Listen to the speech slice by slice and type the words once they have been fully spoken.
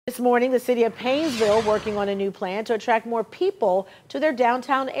This morning, the City of Painesville working on a new plan to attract more people to their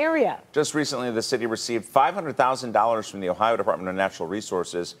downtown area. Just recently, the city received $500,000 from the Ohio Department of Natural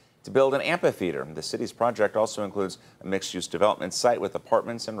Resources to build an amphitheater. The city's project also includes a mixed-use development site with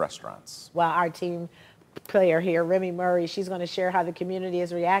apartments and restaurants. Well, our team player here, Remy Murray, she's going to share how the community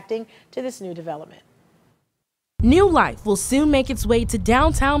is reacting to this new development. New life will soon make its way to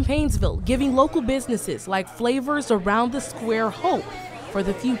downtown Painesville, giving local businesses like Flavors Around the Square hope for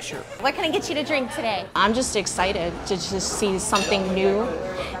the future. What can I get you to drink today? I'm just excited to just see something new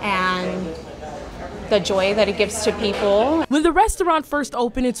and the joy that it gives to people. When the restaurant first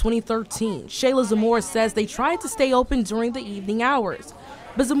opened in 2013, Shayla Zamora says they tried to stay open during the evening hours.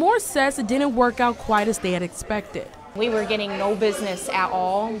 But Zamora says it didn't work out quite as they had expected. We were getting no business at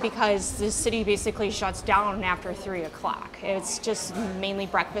all because the city basically shuts down after 3 o'clock. It's just mainly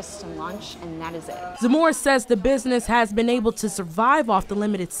breakfast and lunch, and that is it. Zamora says the business has been able to survive off the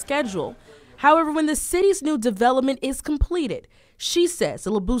limited schedule. However, when the city's new development is completed, she says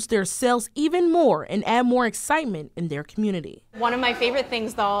it'll boost their sales even more and add more excitement in their community. One of my favorite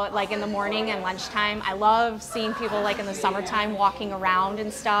things, though, like in the morning and lunchtime, I love seeing people like in the summertime walking around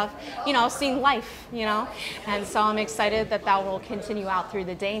and stuff, seeing life, and so I'm excited that that will continue out through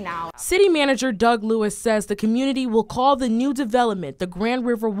the day now. City Manager Doug Lewis says the community will call the new development the Grand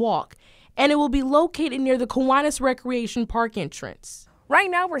River Walk, and it will be located near the Kiwanis Recreation Park entrance. Right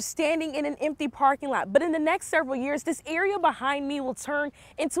now, we're standing in an empty parking lot, but in the next several years, this area behind me will turn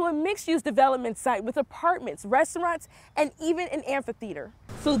into a mixed-use development site with apartments, restaurants, and even an amphitheater.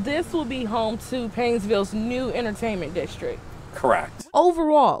 So this will be home to Painesville's new entertainment district. Correct.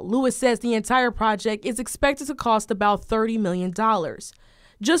 Overall, Lewis says the entire project is expected to cost about $30 million.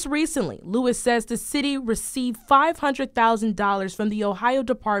 Just recently, Lewis says the city received $500,000 from the Ohio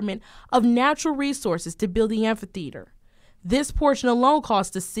Department of Natural Resources to build the amphitheater. This portion alone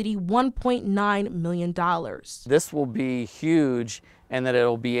cost the city $1.9 million. This will be huge in that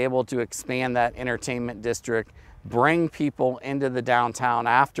it'll be able to expand that entertainment district, bring people into the downtown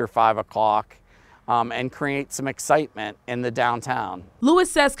after 5 o'clock, and create some excitement in the downtown.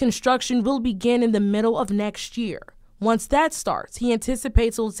 Lewis says construction will begin in the middle of next year. Once that starts, he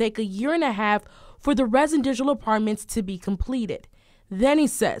anticipates it will take a year and a half for the residential apartments to be completed. Then he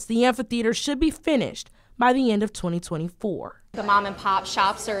says the amphitheater should be finished by the end of 2024. The mom and pop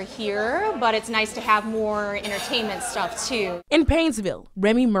shops are here, but it's nice to have more entertainment stuff too. In Painesville,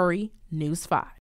 Remy Murray, News 5.